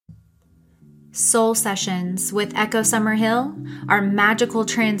Soul Sessions with Echo Summerhill are magical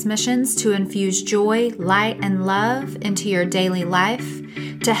transmissions to infuse joy, light, and love into your daily life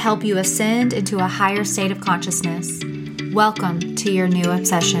to help you ascend into a higher state of consciousness. Welcome to your new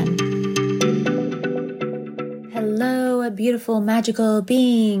obsession. Hello, beautiful, magical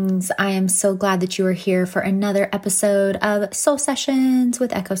beings. I am so glad that you are here for another episode of Soul Sessions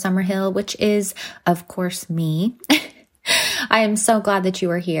with Echo Summerhill, which is, of course, me. I am so glad that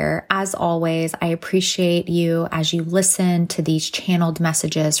you are here. As always, I appreciate you as you listen to these channeled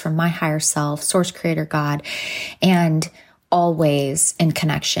messages from my higher self, Source Creator God, and always in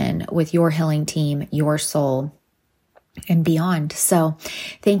connection with your healing team, your soul, and beyond. So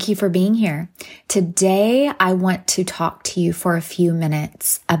thank you for being here. Today, I want to talk to you for a few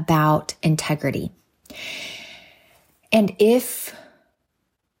minutes about integrity. And if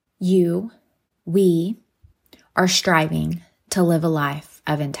we are striving to live a life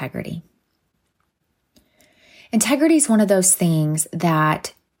of integrity. Integrity is one of those things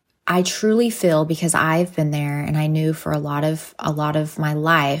that I truly feel, because I've been there and I knew for a lot of my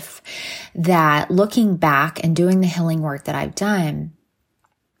life, that looking back and doing the healing work that I've done,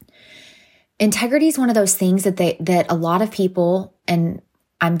 integrity is one of those things that a lot of people, and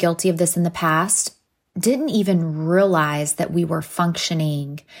I'm guilty of this in the past, didn't even realize that we were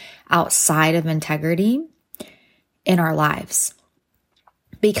functioning outside of integrity in our lives.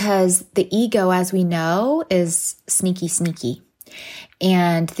 Because the ego, as we know, is sneaky.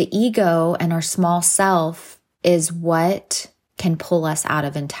 And the ego and our small self is what can pull us out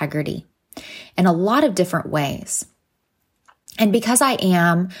of integrity in a lot of different ways. And because I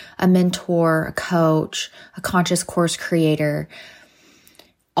am a mentor, a coach, a conscious course creator,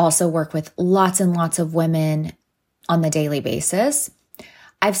 also work with lots and lots of women on the daily basis,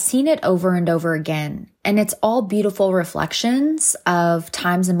 I've seen it over and over again, and it's all beautiful reflections of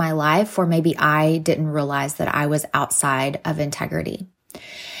times in my life where maybe I didn't realize that I was outside of integrity.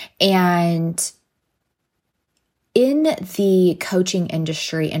 And in the coaching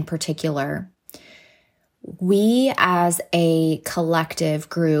industry in particular, we as a collective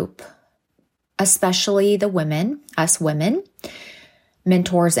group, especially the women, us women,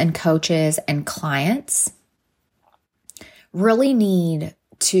 mentors and coaches and clients, really need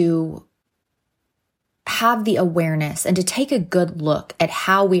to have the awareness and to take a good look at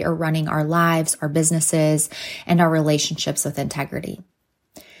how we are running our lives, our businesses, and our relationships with integrity.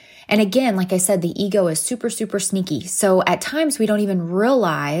 And again, like I said, the ego is super sneaky. So at times we don't even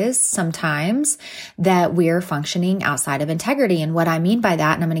realize sometimes that we're functioning outside of integrity. And what I mean by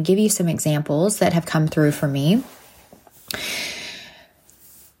that, and I'm going to give you some examples that have come through for me.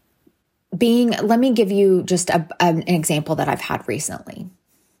 Let me give you just an example that I've had recently.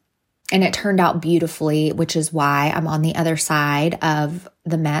 And it turned out beautifully, which is why I'm on the other side of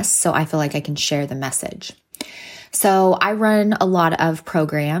the mess. So I feel like I can share the message. So I run a lot of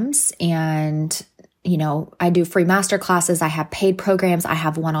programs, and, I do free masterclasses. I have paid programs. I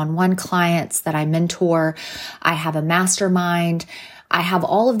have one-on-one clients that I mentor. I have a mastermind. I have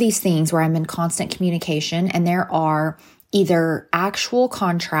all of these things where I'm in constant communication, and there are either actual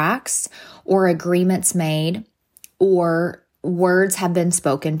contracts or agreements made, or words have been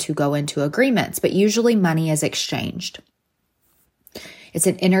spoken to go into agreements, but usually money is exchanged. It's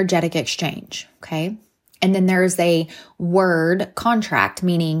an energetic exchange, okay? And then there's a word contract,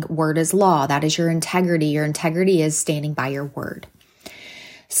 meaning word is law. That is your integrity. Your integrity is standing by your word.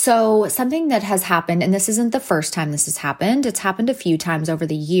 So something that has happened, and this isn't the first time this has happened. It's happened a few times over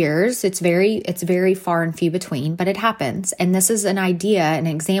the years. It's very far and few between, but it happens. And this is an idea, an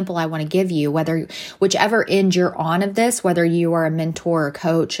example I want to give you, whichever end you're on of this, whether you are a mentor or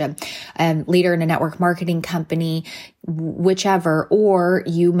coach, a leader in a network marketing company, whichever, or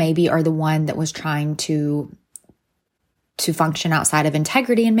you maybe are the one that was trying to function outside of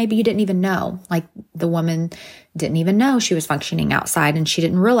integrity, and maybe you didn't even know. Like the woman didn't even know she was functioning outside, and she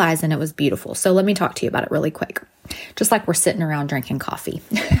didn't realize, and it was beautiful. So let me talk to you about it really quick, just like we're sitting around drinking coffee.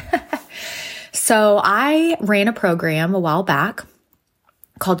 So I ran a program a while back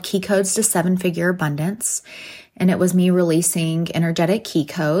called Key Codes to Seven-Figure Abundance, and it was me releasing energetic key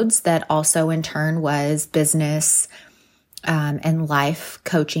codes that also in turn was business and life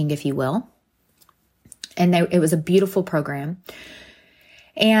coaching, if you will. And it was a beautiful program.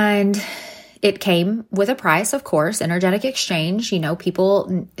 And it came with a price, of course, energetic exchange.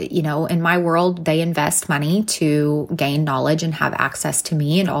 People, in my world, they invest money to gain knowledge and have access to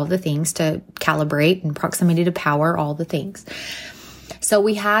me and all the things to calibrate and proximity to power, all the things. So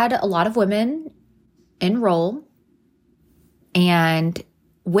we had a lot of women enroll. And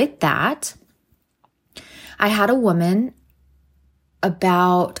with that, I had a woman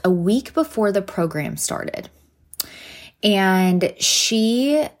about a week before the program started. And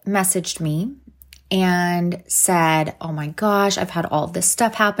she messaged me and said, oh my gosh, I've had all of this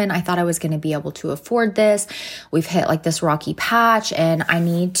stuff happen. I thought I was going to be able to afford this. We've hit like this rocky patch and I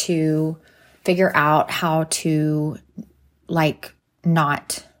need to figure out how to like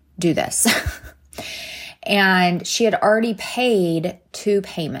not do this. And she had already paid 2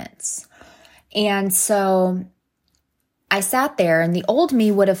 payments. And so I sat there, and the old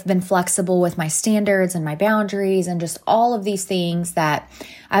me would have been flexible with my standards and my boundaries and just all of these things that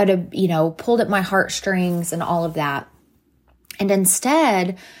I would have, pulled at my heartstrings and all of that. And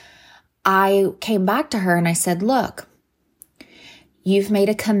instead, I came back to her and I said, look, you've made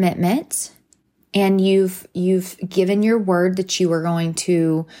a commitment and you've given your word that you were going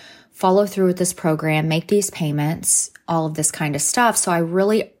to follow through with this program, make these payments, all of this kind of stuff. So I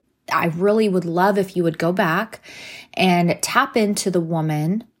really would love if you would go back and tap into the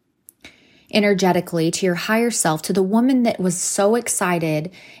woman energetically, to your higher self, to the woman that was so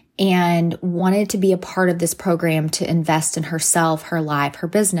excited and wanted to be a part of this program to invest in herself, her life, her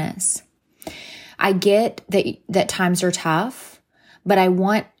business. I get that times are tough, but I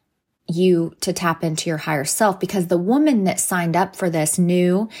want you to tap into your higher self, because the woman that signed up for this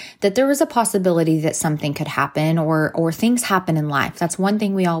knew that there was a possibility that something could happen or things happen in life. That's one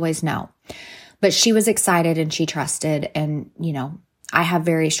thing we always know. But she was excited and she trusted. And, I have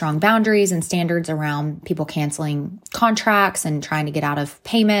very strong boundaries and standards around people canceling contracts and trying to get out of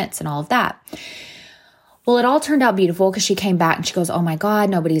payments and all of that. Well, it all turned out beautiful because she came back and she goes, oh my God,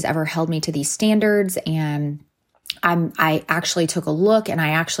 nobody's ever held me to these standards. And I actually took a look, and I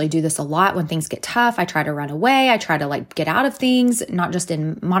actually do this a lot when things get tough. I try to run away. I try to get out of things, not just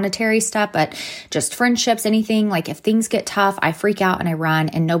in monetary stuff, but just friendships, anything. Like if things get tough, I freak out and I run,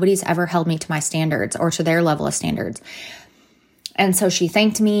 and nobody's ever held me to my standards or to their level of standards. And so she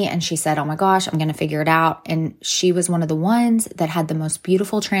thanked me and she said, oh my gosh, I'm going to figure it out. And she was one of the ones that had the most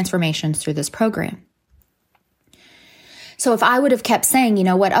beautiful transformations through this program. So if I would have kept saying, you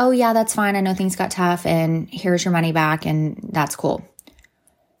know what, oh yeah, that's fine. I know things got tough and here's your money back and that's cool,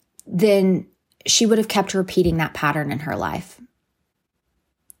 then she would have kept repeating that pattern in her life.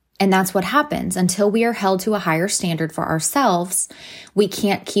 And that's what happens. Until we are held to a higher standard for ourselves, we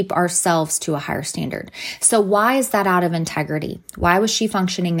can't keep ourselves to a higher standard. So why is that out of integrity? Why was she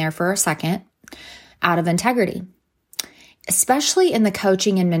functioning there for a second out of integrity? Especially in the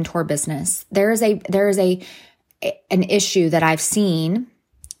coaching and mentor business, there is an issue that I've seen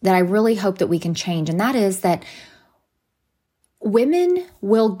that I really hope that we can change. And that is that women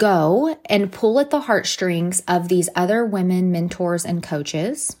will go and pull at the heartstrings of these other women, mentors, and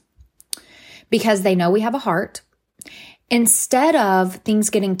coaches because they know we have a heart, instead of things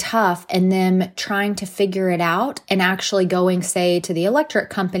getting tough and them trying to figure it out and actually going, say, to the electric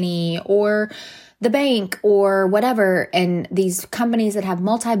company or the bank or whatever. And these companies that have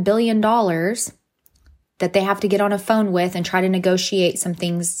multi-billion dollars that they have to get on a phone with and try to negotiate some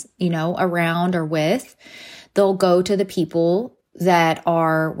things, around or with, they'll go to the people that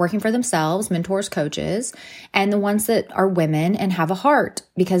are working for themselves, mentors, coaches, and the ones that are women and have a heart,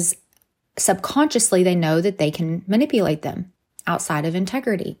 because subconsciously they know that they can manipulate them outside of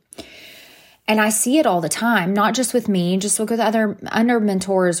integrity. And I see it all the time, not just with me, just look with other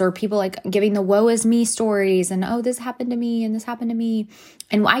mentors or people like giving the woe is me stories and, oh, this happened to me and this happened to me.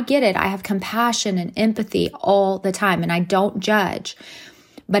 And I get it. I have compassion and empathy all the time and I don't judge,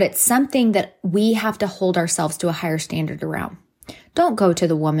 but it's something that we have to hold ourselves to a higher standard around. Don't go to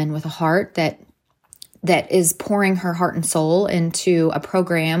the woman with a heart that is pouring her heart and soul into a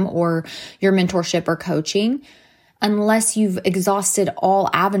program or your mentorship or coaching unless you've exhausted all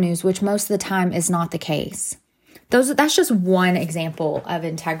avenues, which most of the time is not the case. That's just one example of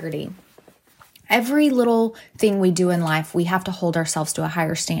integrity. Every little thing we do in life, we have to hold ourselves to a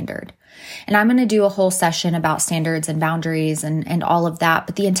higher standard. And I'm going to do a whole session about standards and boundaries and all of that.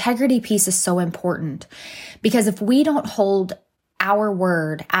 But the integrity piece is so important because if we don't hold our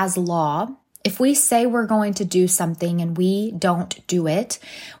word as law, if we say we're going to do something and we don't do it,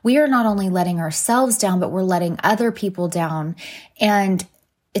 we are not only letting ourselves down, but we're letting other people down. And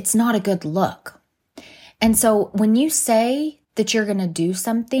it's not a good look. And so when you say that you're going to do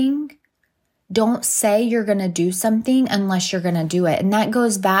something, don't say you're going to do something unless you're going to do it. And that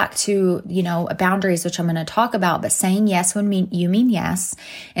goes back to, boundaries, which I'm going to talk about, but saying yes when you mean yes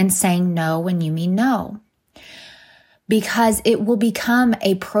and saying no when you mean no. Because it will become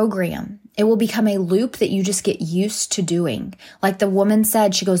a program. It will become a loop that you just get used to doing. Like the woman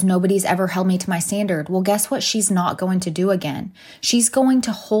said, she goes, nobody's ever held me to my standard. Well, guess what? She's not going to do again. She's going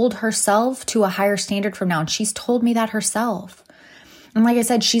to hold herself to a higher standard from now. And she's told me that herself. And like I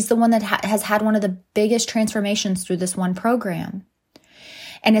said, she's the one that has had one of the biggest transformations through this one program.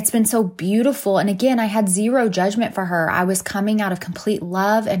 And it's been so beautiful. And again, I had zero judgment for her. I was coming out of complete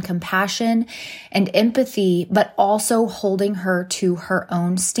love and compassion and empathy, but also holding her to her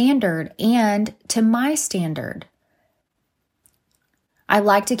own standard and to my standard. I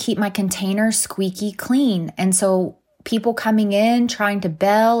like to keep my container squeaky clean. And so people coming in, trying to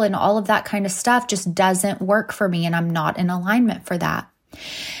bail and all of that kind of stuff just doesn't work for me. And I'm not in alignment for that.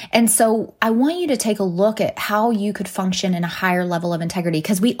 And so I want you to take a look at how you could function in a higher level of integrity,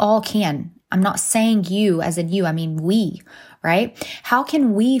 because we all can. I'm not saying you as in you, I mean we, right? How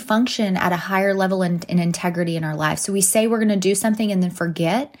can we function at a higher level in integrity in our lives? So we say we're going to do something and then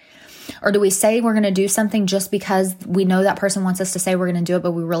forget? Or do we say we're going to do something just because we know that person wants us to say we're going to do it,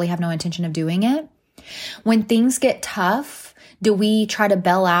 but we really have no intention of doing it? When things get tough, do we try to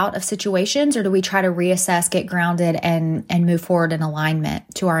bail out of situations, or do we try to reassess, get grounded, and move forward in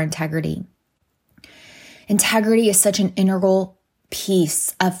alignment to our integrity? Integrity is such an integral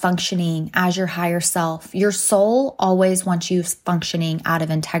piece of functioning as your higher self. Your soul always wants you functioning out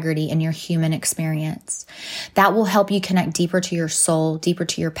of integrity in your human experience. That will help you connect deeper to your soul, deeper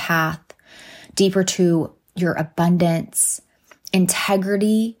to your path, deeper to your abundance.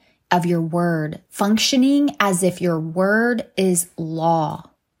 Integrity of your word, functioning as if your word is law.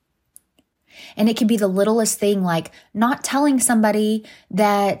 And it can be the littlest thing, like not telling somebody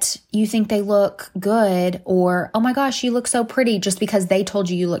that you think they look good, or, oh my gosh, you look so pretty, just because they told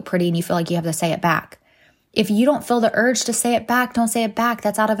you look pretty and you feel like you have to say it back. If you don't feel the urge to say it back, don't say it back.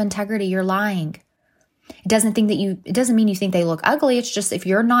 That's out of integrity. You're lying. It doesn't mean you think they look ugly. It's just, if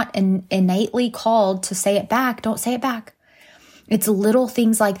you're not innately called to say it back, don't say it back. It's little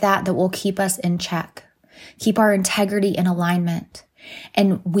things like that that will keep us in check, keep our integrity in alignment,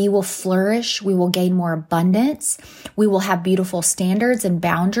 and we will flourish. We will gain more abundance. We will have beautiful standards and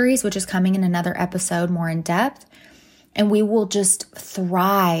boundaries, which is coming in another episode more in depth, and we will just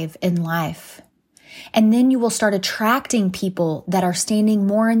thrive in life. And then you will start attracting people that are standing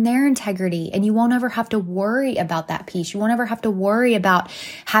more in their integrity, and you won't ever have to worry about that piece. You won't ever have to worry about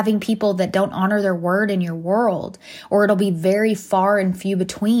having people that don't honor their word in your world, or it'll be very far and few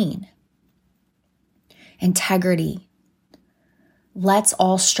between. Integrity. Let's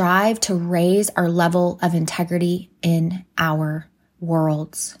all strive to raise our level of integrity in our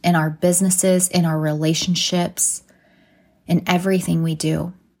worlds, in our businesses, in our relationships, in everything we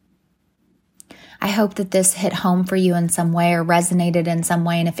do. I hope that this hit home for you in some way, or resonated in some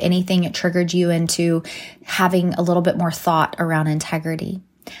way. And if anything, it triggered you into having a little bit more thought around integrity.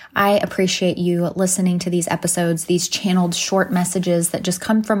 I appreciate you listening to these episodes, these channeled short messages that just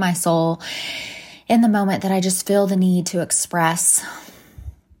come from my soul in the moment that I just feel the need to express.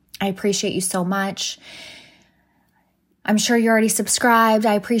 I appreciate you so much. I'm sure you're already subscribed.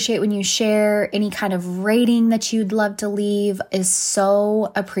 I appreciate when you share. Any kind of rating that you'd love to leave is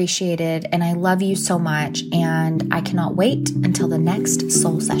so appreciated. And I love you so much. And I cannot wait until the next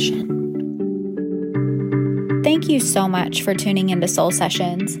Soul Session. Thank you so much for tuning into Soul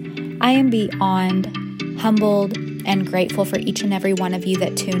Sessions. I am beyond humbled and grateful for each and every one of you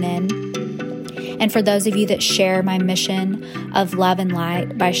that tune in. And for those of you that share my mission of love and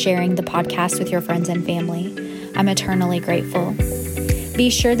light by sharing the podcast with your friends and family, I'm eternally grateful. Be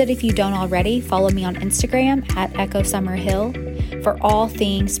sure that if you don't already, follow me on Instagram at Echo Summer Hill for all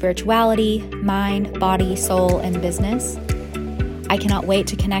things spirituality, mind, body, soul, and business. I cannot wait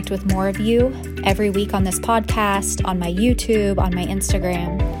to connect with more of you every week on this podcast, on my YouTube, on my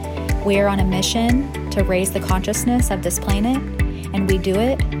Instagram. We are on a mission to raise the consciousness of this planet, and we do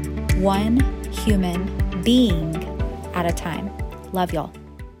it one human being at a time. Love y'all.